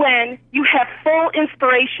 That is when you have full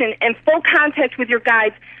inspiration and full contact with your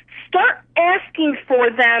guides. Start asking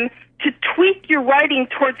for them to tweak your writing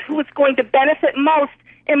towards who it's going to benefit most,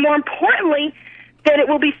 and more importantly, that it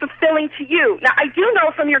will be fulfilling to you. Now, I do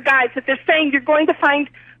know from your guides that they're saying you're going to find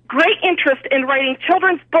great interest in writing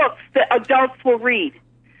children's books that adults will read.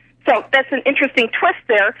 So that's an interesting twist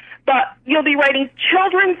there, but you'll be writing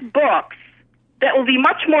children's books that will be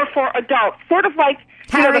much more for adults, sort of like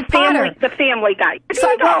Harry Potter. The family guide.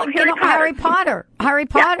 Harry Potter.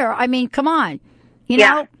 Yeah. I mean, come on. You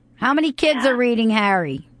know, how many kids are reading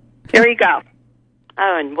Harry? There you go.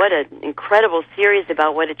 Oh, and what an incredible series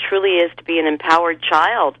about what it truly is to be an empowered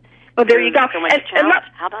child. Well, there you go. So much challenge.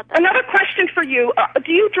 How about that? Another question for you.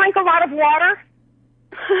 Do you drink a lot of water?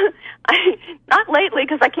 Not lately,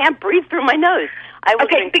 because I can't breathe through my nose. I will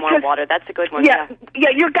drink more water. That's a good one. Yeah,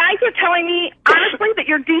 your guides are telling me, honestly, that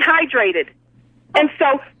you're dehydrated. And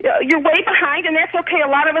so you're way behind, and that's okay. A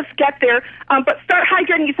lot of us get there. But start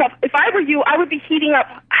hydrating yourself. If I were you, I would be heating up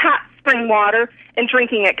hot spring water and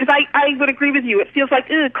drinking it, because I would agree with you. It feels like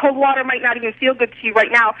cold water might not even feel good to you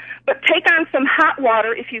right now. But take on some hot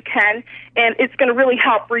water if you can, and it's going to really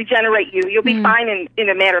help regenerate you. You'll be fine in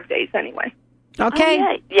a matter of days anyway. Okay.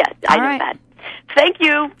 Oh, yeah, I know that. Thank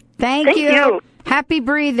you. Thank you. Happy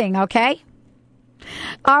breathing, okay?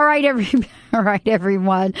 All right,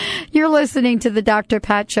 everyone. You're listening to the Dr.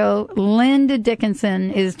 Pat Show. Linda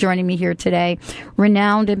Dickinson is joining me here today,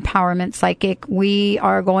 renowned empowerment psychic. We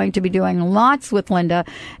are going to be doing lots with Linda,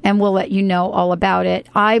 and we'll let you know all about it.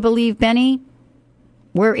 I believe, Benny,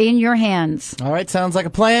 we're in your hands. All right, sounds like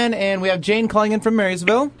a plan. And we have Jane calling in from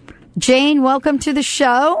Marysville. Jane, welcome to the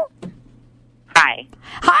show. Hi.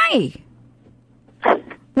 Hi.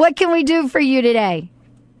 What can we do for you today?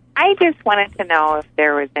 I just wanted to know if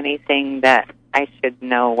there was anything that I should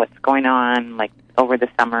know what's going on, like over the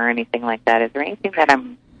summer or anything like that. Is there anything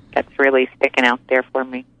that's really sticking out there for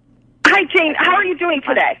me? Hi, Jane. How are you doing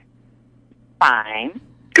today? Fine.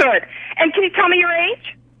 Good. And can you tell me your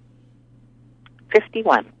age?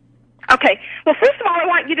 51. Okay. Well, first of all, I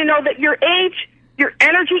want you to know that your age, your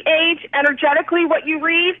energy age, energetically, what you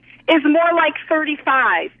read, is more like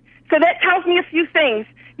 35. So that tells me a few things.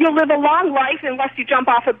 You'll live a long life unless you jump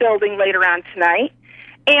off a building later on tonight,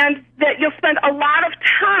 and that you'll spend a lot of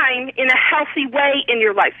time in a healthy way in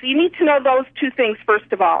your life. So you need to know those two things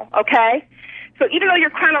first of all, okay? So even though your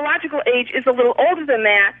chronological age is a little older than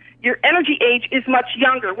that, your energy age is much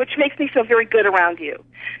younger, which makes me feel very good around you.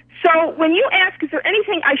 So when you ask, is there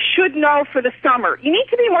anything I should know for the summer, you need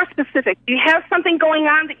to be more specific. Do you have something going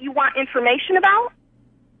on that you want information about?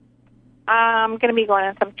 I'm going to be going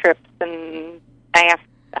on some trips, and I have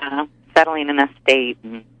settling in a state,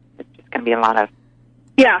 and it's just going to be a lot of...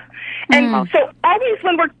 Yeah. And so always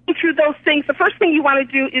when we're going through those things, the first thing you want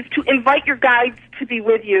to do is to invite your guides to be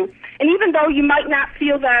with you. And even though you might not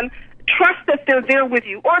feel them, trust that they're there with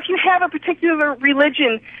you. Or if you have a particular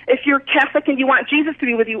religion, if you're Catholic and you want Jesus to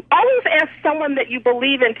be with you, always ask someone that you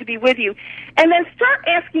believe in to be with you. And then start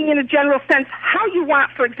asking in a general sense how you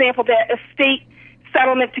want, for example, that estate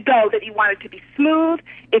settlement to go, that you want it to be smooth,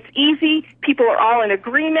 it's easy, people are all in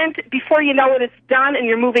agreement. Before you know it, it's done and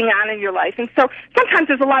you're moving on in your life. And so sometimes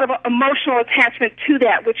there's a lot of emotional attachment to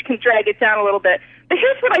that, which can drag it down a little bit. But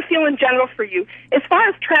here's what I feel in general for you. As far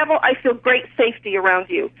as travel, I feel great safety around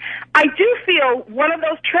you. I do feel one of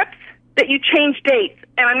those trips that you change dates,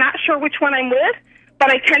 and I'm not sure which one I'm with, but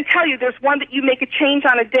I can tell you there's one that you make a change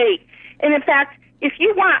on a date. And in fact, if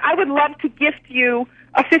you want, I would love to gift you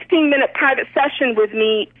a 15-minute private session with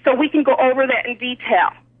me so we can go over that in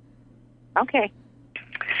detail. Okay.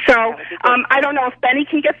 So I don't know if Benny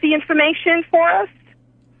can get the information for us.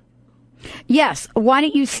 Yes. Why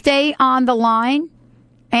don't you stay on the line,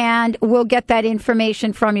 and we'll get that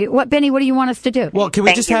information from you. Benny, what do you want us to do? Well, can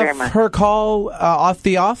we just have her call off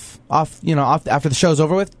after the show's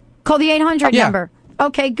over with? Call the 800 number.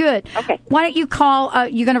 Okay, good. Okay. Why don't you call,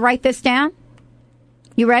 you going to write this down?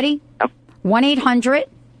 You ready?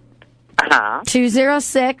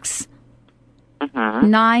 1-800-206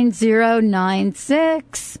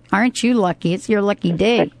 9096. Aren't you lucky? It's your lucky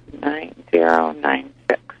day.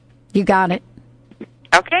 9096. You got it.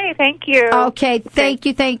 Okay, thank you. Okay, thank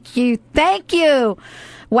you.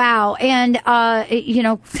 Wow. And, are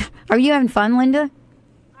you having fun, Linda?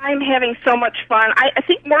 I'm having so much fun. I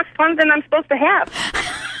think more fun than I'm supposed to have.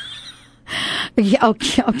 Yeah,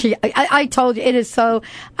 okay. I told you, it is so,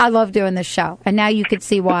 I love doing this show. And now you could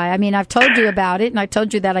see why. I mean, I've told you about it, and I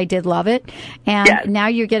told you that I did love it. And now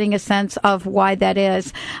you're getting a sense of why that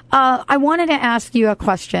is. I wanted to ask you a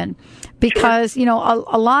question. Because, a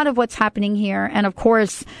lot of what's happening here, and of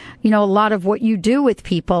course, a lot of what you do with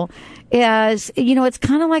people is, it's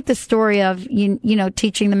kind of like the story of,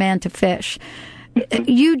 teaching the man to fish.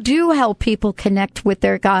 You do help people connect with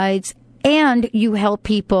their guides, and you help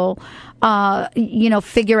people,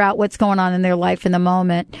 figure out what's going on in their life in the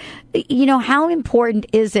moment. How important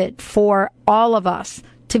is it for all of us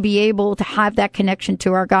to be able to have that connection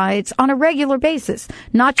to our guides on a regular basis,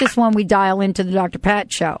 not just when we dial into the Dr.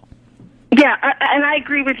 Pat Show? Yeah, and I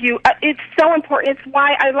agree with you. It's so important. It's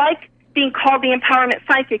why I like being called the empowerment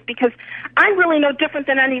psychic, because I'm really no different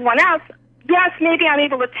than anyone else. Yes, maybe I'm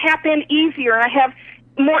able to tap in easier, and I have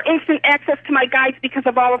more instant access to my guides because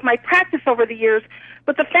of all of my practice over the years.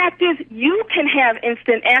 But the fact is, you can have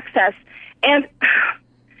instant access, and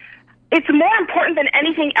it's more important than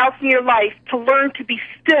anything else in your life to learn to be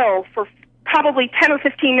still for probably 10 or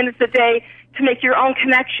 15 minutes a day to make your own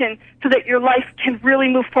connection so that your life can really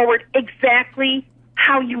move forward exactly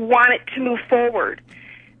how you want it to move forward.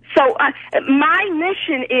 So my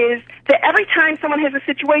mission is that every time someone has a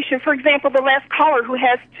situation, for example, the last caller who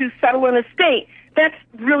has to settle an estate, that's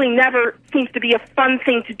really never seems to be a fun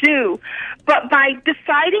thing to do. But by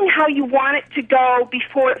deciding how you want it to go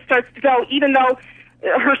before it starts to go, even though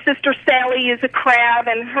her sister Sally is a crab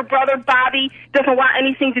and her brother Bobby doesn't want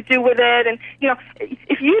anything to do with it, and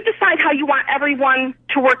if you decide how you want everyone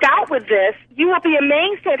to work out with this, you will be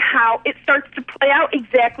amazed at how it starts to play out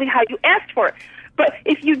exactly how you asked for it. But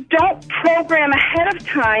if you don't program ahead of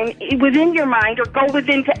time within your mind or go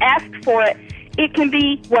within to ask for it, it can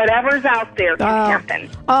be whatever's out there can happen.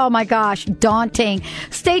 Oh, my gosh. Daunting.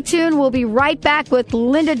 Stay tuned. We'll be right back with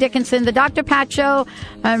Linda Dickinson, the Dr. Pat Show.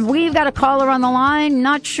 And we've got a caller on the line.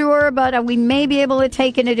 Not sure, but we may be able to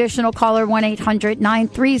take an additional caller,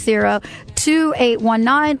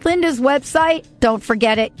 1-800-930-2819. Linda's website, don't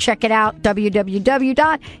forget it. Check it out,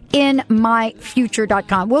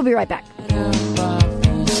 www.inmyfuture.com. We'll be right back.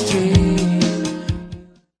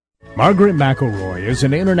 Margaret McElroy is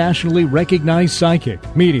an internationally recognized psychic,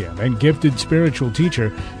 medium, and gifted spiritual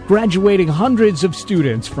teacher, graduating hundreds of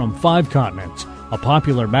students from 5 continents, a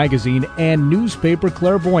popular magazine and newspaper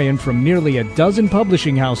clairvoyant from nearly a dozen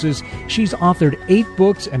publishing houses. She's authored 8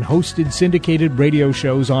 books and hosted syndicated radio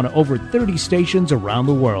shows on over 30 stations around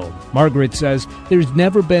the world. Margaret says there's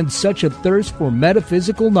never been such a thirst for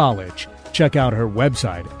metaphysical knowledge. Check out her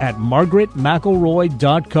website at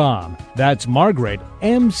margaretmcelroy.com. That's Margaret,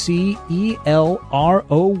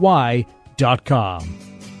 MCELROY.com.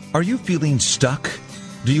 Are you feeling stuck?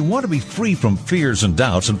 Do you want to be free from fears and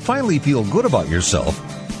doubts and finally feel good about yourself,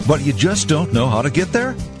 but you just don't know how to get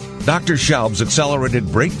there? Dr. Schaub's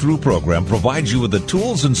Accelerated Breakthrough Program provides you with the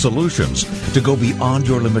tools and solutions to go beyond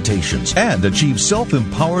your limitations and achieve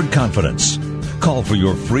self-empowered confidence. Call for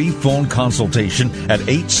your free phone consultation at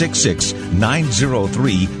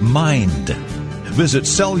 866-903-MIND. Visit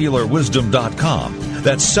cellularwisdom.com.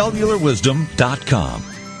 That's cellularwisdom.com.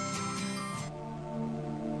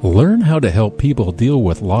 Learn how to help people deal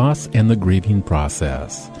with loss and the grieving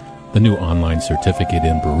process. The new online certificate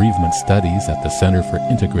in bereavement studies at the Center for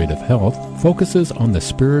Integrative Health focuses on the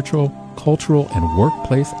spiritual, cultural, and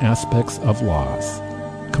workplace aspects of loss.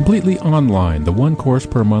 Completely online, the 1 course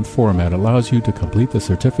per month format allows you to complete the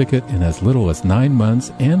certificate in as little as 9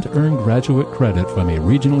 months and earn graduate credit from a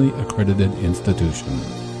regionally accredited institution.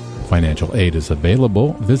 Financial aid is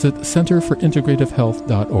available. Visit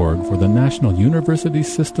centerforintegrativehealth.org for the National University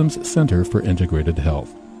Systems Center for Integrated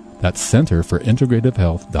Health. That's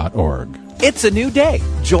centerforintegrativehealth.org. It's a new day.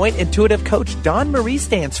 Join intuitive coach Dawn Marie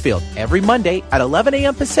Stansfield every Monday at 11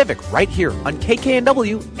 a.m. Pacific right here on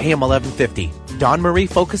KKNW AM 1150. Dawn Marie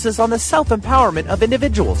focuses on the self-empowerment of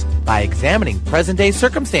individuals by examining present-day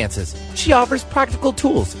circumstances. She offers practical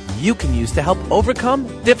tools you can use to help overcome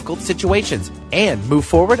difficult situations and move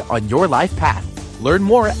forward on your life path. Learn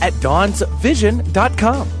more at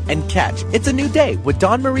dawnsvision.com and catch It's a New Day with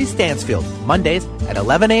Dawn Marie Stansfield, Mondays at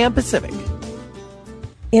 11 a.m. Pacific.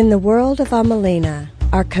 In the world of Amelina,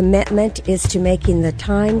 our commitment is to making the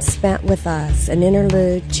time spent with us an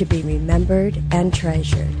interlude to be remembered and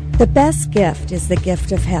treasured. The best gift is the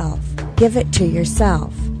gift of health. Give it to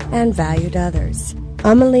yourself and valued others.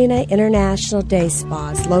 Umalina International Day Spa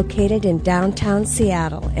is located in downtown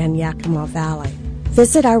Seattle and Yakima Valley.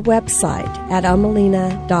 Visit our website at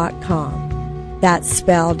umalina.com. That's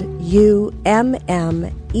spelled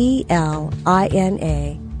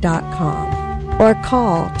UMMELINA.com. Or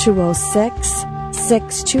call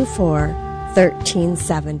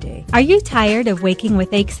 206-624-1370. Are you tired of waking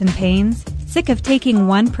with aches and pains? Sick of taking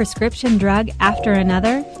one prescription drug after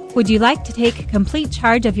another? Would you like to take complete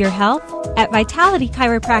charge of your health? At Vitality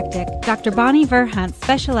Chiropractic, Dr. Bonnie Verhunt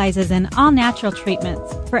specializes in all-natural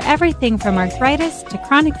treatments for everything from arthritis to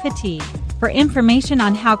chronic fatigue. For information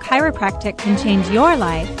on how chiropractic can change your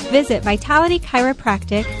life, visit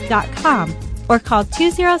vitalitychiropractic.com or call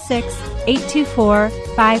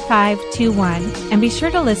 206-824-5521. And be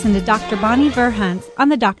sure to listen to Dr. Bonnie Verhunt on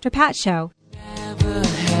The Dr. Pat Show.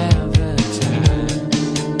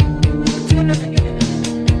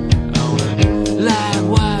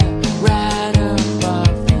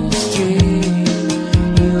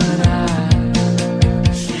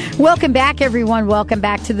 Welcome back, everyone. Welcome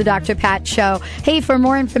back to the Dr. Pat Show. Hey, for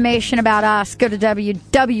more information about us, go to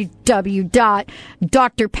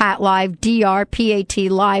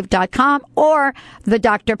www.drpatlive.com or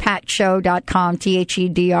thedrpatshow.com,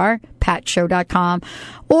 THEDR, patshow.com,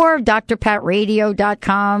 or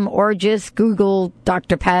drpatradio.com, or just Google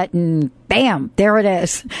Dr. Pat and bam, there it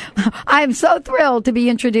is. I'm so thrilled to be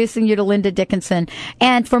introducing you to Linda Dickinson.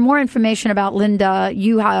 And for more information about Linda,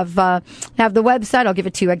 you have the website. I'll give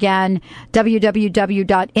it to you again,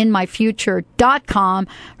 www.inmyfuture.com.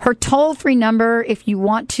 Her toll-free number, if you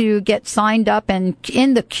want to get signed up and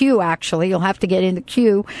in the queue, actually, you'll have to get in the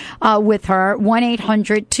queue with her,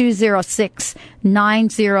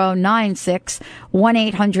 1-800-206-9096,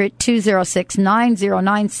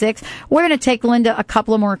 1-800-206-9096. We're going to take Linda a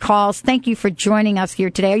couple of more calls. Thank you for joining us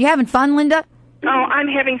here today. Are you having fun, Linda? Oh, I'm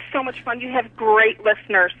having so much fun. You have great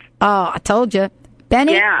listeners. Oh, I told you.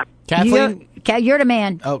 Benny? Yeah. Kathleen? You're the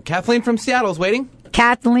man. Oh, Kathleen from Seattle is waiting.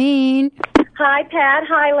 Kathleen. Hi, Pat.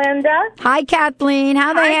 Hi, Linda. Hi, Kathleen.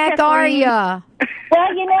 How the heck are you?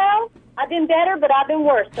 Well, you know, I've been better, but I've been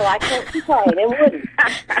worse, so I can't complain. And wouldn't.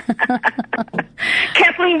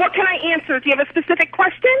 Kathleen, what can I answer? Do you have a specific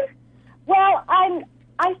question? Well,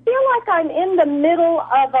 I feel like I'm in the middle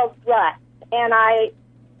of a rut, and I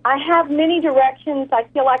have many directions I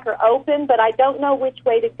feel like are open, but I don't know which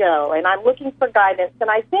way to go, and I'm looking for guidance.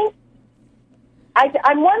 And I think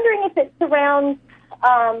I'm wondering if it's around.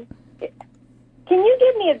 Can you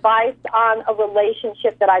give me advice on a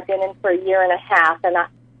relationship that I've been in for a year and a half, and I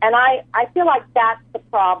feel like that's the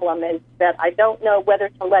problem, is that I don't know whether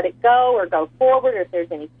to let it go or go forward, or if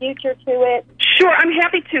there's any future to it. Sure, I'm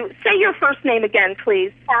happy to. Say your first name again,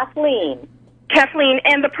 please. Kathleen. Kathleen.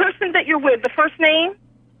 And the person that you're with, the first name?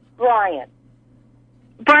 Brian.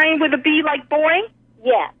 Brian with a B like boy?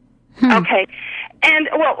 Yes. Okay. And,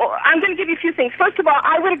 well, I'm going to give you a few things. First of all,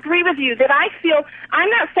 I would agree with you that I feel, I'm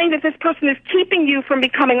not saying that this person is keeping you from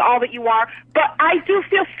becoming all that you are, but I do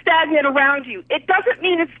feel stagnant around you. It doesn't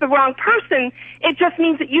mean it's the wrong person. It just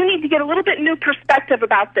means that you need to get a little bit new perspective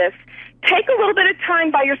about this. Take a little bit of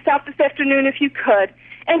time by yourself this afternoon if you could,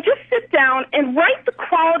 and just sit down and write the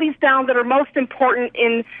qualities down that are most important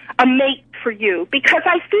in a mate for you. Because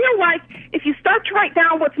I feel like if you start to write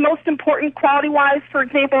down what's most important quality-wise, for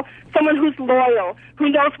example, someone who's loyal, who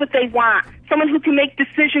knows what they want, someone who can make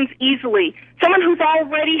decisions easily, someone who's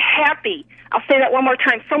already happy. I'll say that one more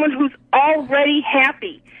time. Someone who's already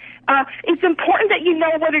happy. It's important that you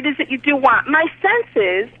know what it is that you do want. My sense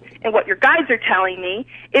is, and what your guides are telling me,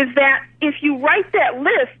 is that if you write that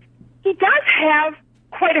list, he does have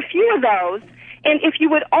quite a few of those, and if you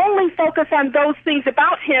would only focus on those things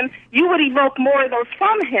about him, you would evoke more of those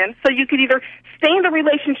from him, so you could either stay in the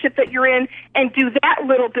relationship that you're in and do that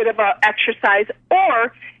little bit of a exercise,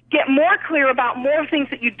 or get more clear about more things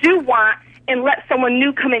that you do want and let someone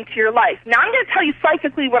new come into your life. Now, I'm going to tell you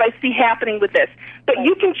psychically what I see happening with this, but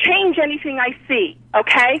you can change anything I see,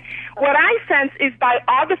 okay? What I sense is by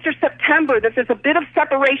August or September that there's a bit of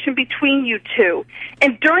separation between you two,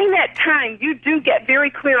 and during that time, you do get very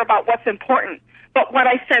clear about what's important. But what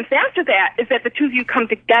I sense after that is that the two of you come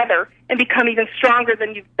together and become even stronger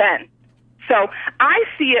than you've been. So I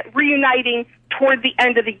see it reuniting toward the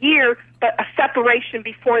end of the year, but a separation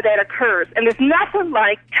before that occurs. And there's nothing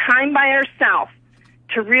like time by ourselves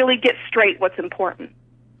to really get straight what's important.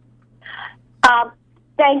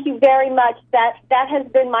 Thank you very much. That has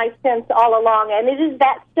been my sense all along. And it is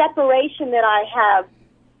that separation that I have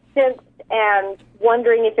sensed and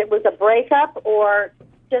wondering if it was a breakup or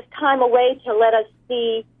just time away to let us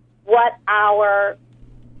see what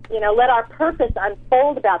let our purpose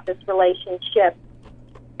unfold about this relationship.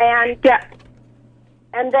 And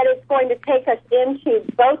and that it's going to take us into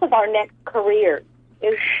both of our next careers.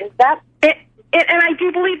 Is that it? And I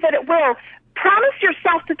do believe that it will. Promise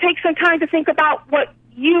yourself to take some time to think about what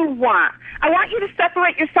you want. I want you to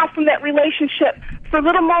separate yourself from that relationship for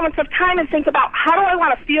little moments of time and think about, how do I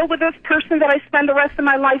want to feel with this person that I spend the rest of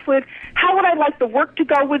my life with? How would I like the work to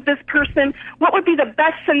go with this person? What would be the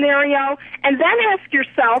best scenario? And then ask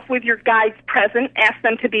yourself, with your guides present, ask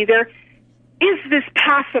them to be there, is this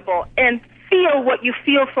possible? And feel what you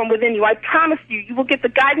feel from within you. I promise you, you will get the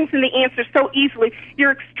guidance and the answer so easily.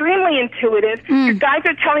 You're extremely intuitive. Your guides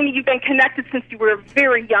are telling me you've been connected since you were a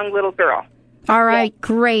very young little girl. All right,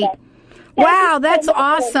 great. Wow, that's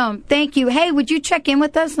awesome. Thank you. Hey, would you check in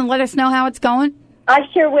with us and let us know how it's going? I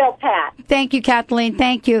sure will, Pat. Thank you, Kathleen.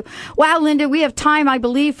 Thank you. Wow, Linda, we have time, I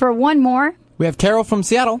believe, for one more. We have Carol from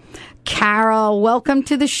Seattle. Carol, welcome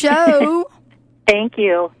to the show. Thank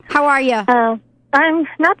you. How are you? I'm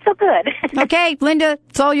not so good. Okay, Linda,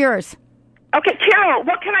 it's all yours. Okay, Carol,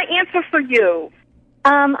 what can I answer for you?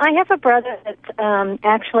 I have a brother that's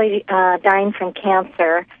actually dying from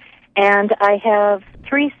cancer, and I have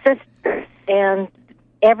 3 sisters, and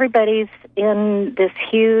everybody's in this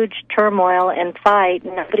huge turmoil and fight.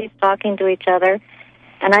 Nobody's talking to each other,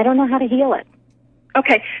 and I don't know how to heal it.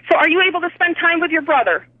 Okay, so are you able to spend time with your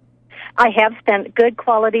brother? I have spent good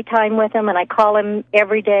quality time with him, and I call him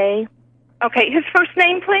every day. Okay, his first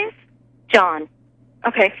name, please? John.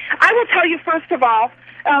 Okay, I will tell you, first of all,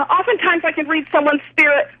 oftentimes I can read someone's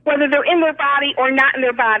spirit, whether they're in their body or not in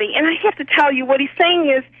their body, and I have to tell you, what he's saying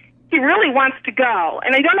is he really wants to go.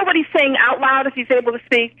 And I don't know what he's saying out loud if he's able to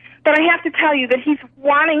speak, but I have to tell you that he's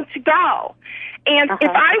wanting to go. And if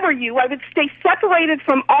I were you, I would stay separated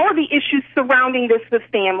from all of the issues surrounding this with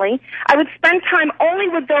family. I would spend time only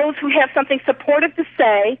with those who have something supportive to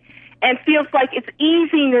say and feels like it's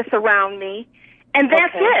easiness around me. And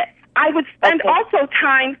that's it. I would spend also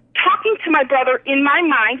time talking to my brother in my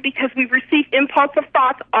mind, because we receive impulsive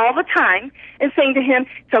thoughts all the time, and saying to him,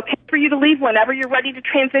 it's okay for you to leave whenever you're ready to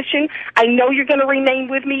transition. I know you're going to remain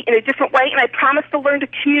with me in a different way, and I promise to learn to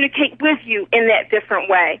communicate with you in that different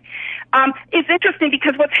way. It's interesting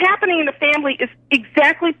because what's happening in the family is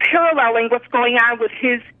exactly paralleling what's going on with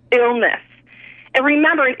his illness. And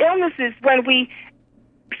remember, an illness is when we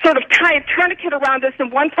sort of tie a tourniquet around us in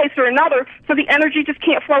one place or another, so the energy just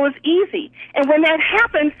can't flow as easy. And when that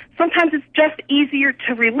happens, sometimes it's just easier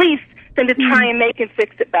to release than to try and make and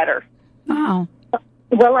fix it better. Wow.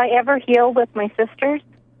 Will I ever heal with my sisters?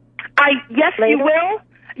 Yes, later? You will.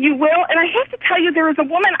 You will. And I have to tell you, there is a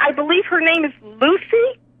woman, I believe her name is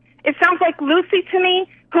Lucy. It sounds like Lucy to me,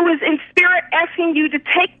 who is in spirit asking you to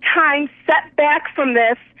take time, set back from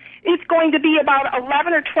this. It's going to be about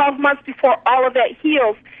 11 or 12 months before all of that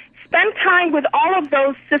heals. Spend time with all of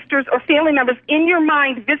those sisters or family members in your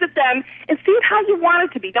mind. Visit them and see it how you want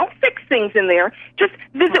it to be. Don't fix things in there. Just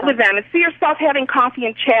visit with them and see yourself having coffee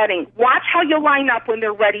and chatting. Watch how you line up when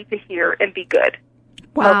they're ready to hear and be good.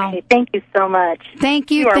 Wow. Okay, thank you so much.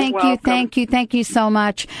 Thank you, thank you so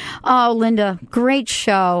much. Oh, Linda, great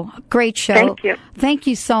show. Great show. Thank you. Thank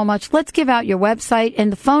you so much. Let's give out your website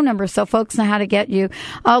and the phone number so folks know how to get you.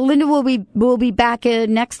 Linda will be back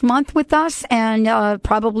next month with us, and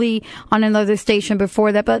probably on another station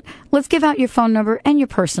before that, but let's give out your phone number and your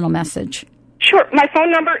personal message. Sure. My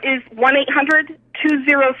phone number is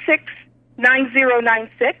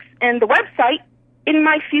 1-800-206-9096, and the website,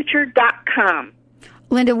 inmyfuture.com.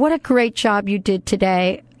 Linda, what a great job you did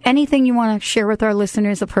today. Anything you want to share with our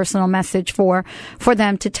listeners, a personal message for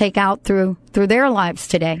them to take out through their lives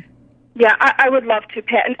today? Yeah, I would love to,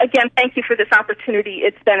 Pat. And again, thank you for this opportunity.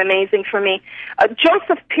 It's been amazing for me.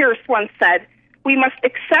 Joseph Pierce once said, we must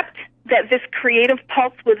accept that this creative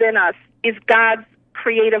pulse within us is God's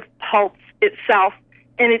creative pulse itself.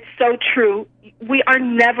 And it's so true. We are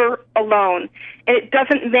never alone. And it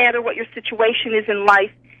doesn't matter what your situation is in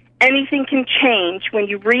life. Anything can change when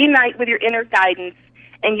you reunite with your inner guidance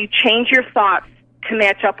and you change your thoughts to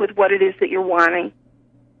match up with what it is that you're wanting.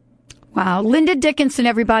 Wow. Linda Dickinson,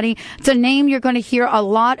 everybody. It's a name you're going to hear a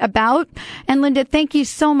lot about. And Linda, thank you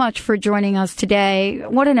so much for joining us today.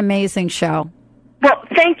 What an amazing show. Well,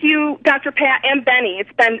 thank you, Dr. Pat and Benny.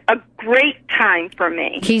 It's been a great time for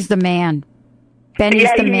me. He's the man. Benny's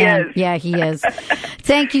the man. Is. Yeah, he is.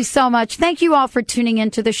 Thank you so much. Thank you all for tuning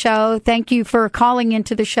into the show. Thank you for calling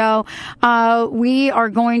into the show. We are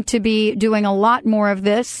going to be doing a lot more of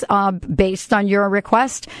this based on your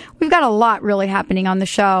request. We've got a lot really happening on the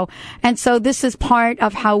show. And so this is part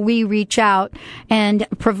of how we reach out and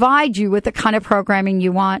provide you with the kind of programming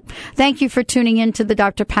you want. Thank you for tuning into the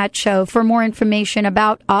Dr. Pat Show. For more information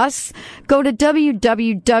about us, go to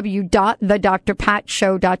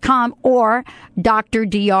www.thedrpatshow.com or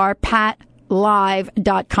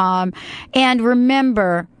drdrpatlive.com. And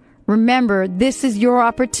remember, this is your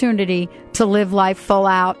opportunity to live life full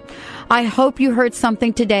out. I hope you heard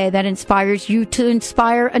something today that inspires you to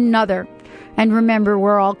inspire another. And remember,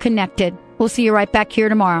 we're all connected. We'll see you right back here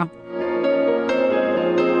tomorrow.